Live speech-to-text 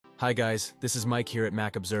Hi guys, this is Mike here at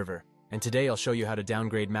Mac Observer, and today I'll show you how to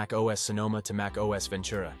downgrade macOS Sonoma to macOS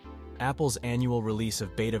Ventura. Apple's annual release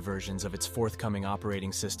of beta versions of its forthcoming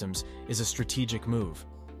operating systems is a strategic move,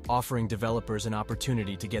 offering developers an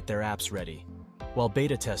opportunity to get their apps ready, while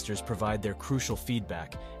beta testers provide their crucial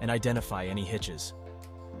feedback and identify any hitches.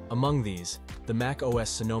 Among these, the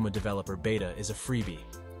macOS Sonoma Developer Beta is a freebie,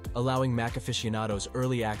 allowing Mac aficionados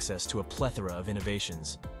early access to a plethora of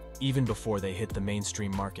innovations, even before they hit the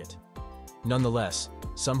mainstream market. Nonetheless,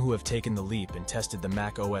 some who have taken the leap and tested the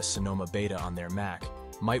macOS Sonoma Beta on their Mac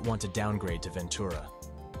might want to downgrade to Ventura.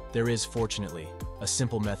 There is, fortunately, a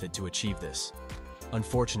simple method to achieve this.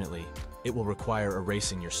 Unfortunately, it will require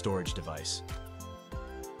erasing your storage device.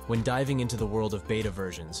 When diving into the world of beta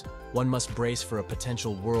versions, one must brace for a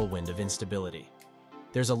potential whirlwind of instability.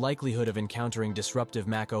 There's a likelihood of encountering disruptive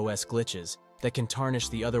macOS glitches that can tarnish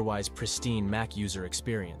the otherwise pristine Mac user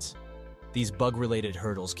experience. These bug-related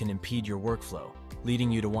hurdles can impede your workflow,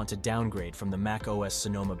 leading you to want to downgrade from the macOS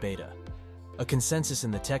Sonoma Beta. A consensus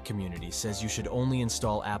in the tech community says you should only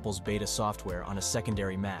install Apple's beta software on a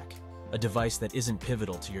secondary Mac, a device that isn't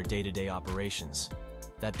pivotal to your day-to-day operations.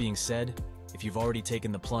 That being said, if you've already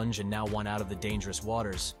taken the plunge and now want out of the dangerous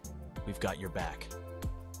waters, we've got your back.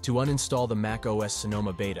 To uninstall the macOS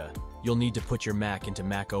Sonoma Beta, you'll need to put your Mac into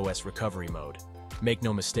macOS recovery mode. Make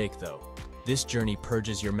no mistake though, this journey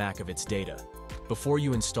purges your Mac of its data. Before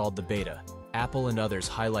you installed the beta, Apple and others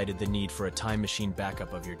highlighted the need for a time machine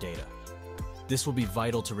backup of your data. This will be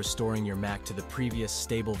vital to restoring your Mac to the previous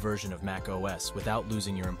stable version of macOS without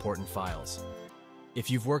losing your important files. If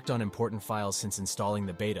you've worked on important files since installing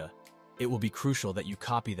the beta, it will be crucial that you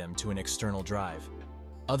copy them to an external drive.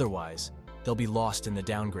 Otherwise, they'll be lost in the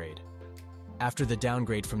downgrade. After the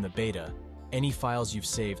downgrade from the beta, any files you've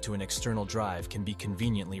saved to an external drive can be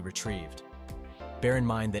conveniently retrieved. Bear in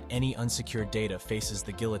mind that any unsecured data faces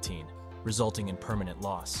the guillotine, resulting in permanent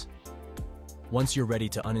loss. Once you're ready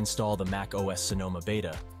to uninstall the macOS Sonoma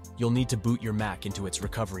Beta, you'll need to boot your Mac into its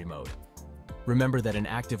recovery mode. Remember that an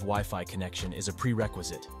active Wi-Fi connection is a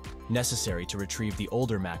prerequisite, necessary to retrieve the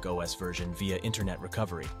older macOS version via Internet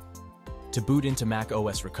recovery. To boot into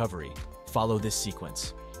macOS recovery, follow this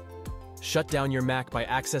sequence. Shut down your Mac by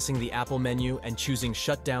accessing the Apple menu and choosing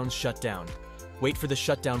Shutdown. Wait for the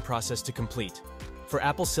shutdown process to complete. For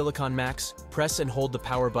Apple Silicon Macs, press and hold the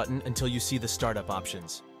power button until you see the startup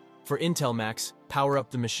options. For Intel Macs, power up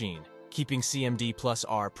the machine, keeping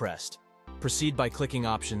CMD+R pressed. Proceed by clicking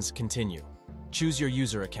Options, Continue. Choose your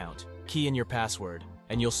user account, key in your password,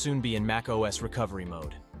 and you'll soon be in macOS recovery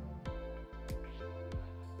mode.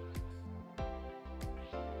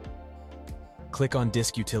 Click on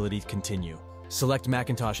Disk Utility to continue. Select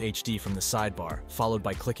Macintosh HD from the sidebar, followed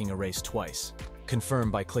by clicking Erase twice. Confirm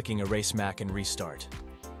by clicking Erase Mac and Restart.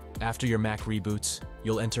 After your Mac reboots,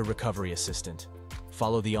 you'll enter Recovery Assistant.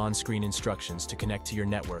 Follow the on-screen instructions to connect to your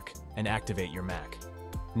network and activate your Mac.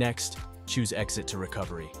 Next, choose Exit to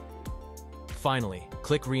Recovery. Finally,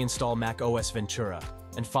 click Reinstall macOS Ventura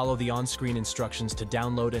and follow the on-screen instructions to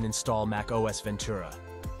download and install macOS Ventura.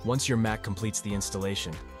 Once your Mac completes the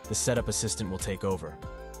installation, the Setup Assistant will take over.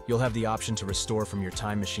 You'll have the option to restore from your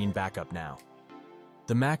time machine backup now.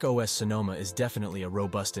 The macOS Sonoma is definitely a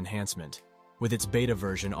robust enhancement, with its beta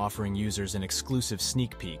version offering users an exclusive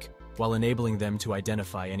sneak peek while enabling them to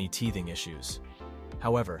identify any teething issues.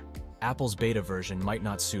 However, Apple's beta version might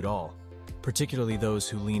not suit all, particularly those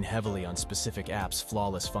who lean heavily on specific apps'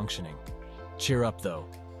 flawless functioning. Cheer up though.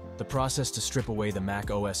 The process to strip away the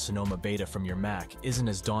macOS Sonoma Beta from your Mac isn't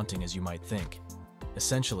as daunting as you might think.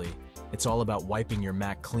 Essentially, it's all about wiping your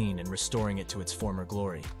Mac clean and restoring it to its former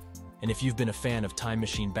glory. And if you've been a fan of time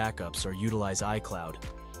machine backups or utilize iCloud,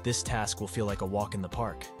 this task will feel like a walk in the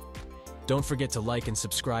park. Don't forget to like and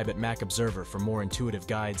subscribe at Mac Observer for more intuitive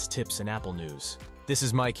guides, tips, and Apple news. This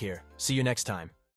is Mike here. See you next time.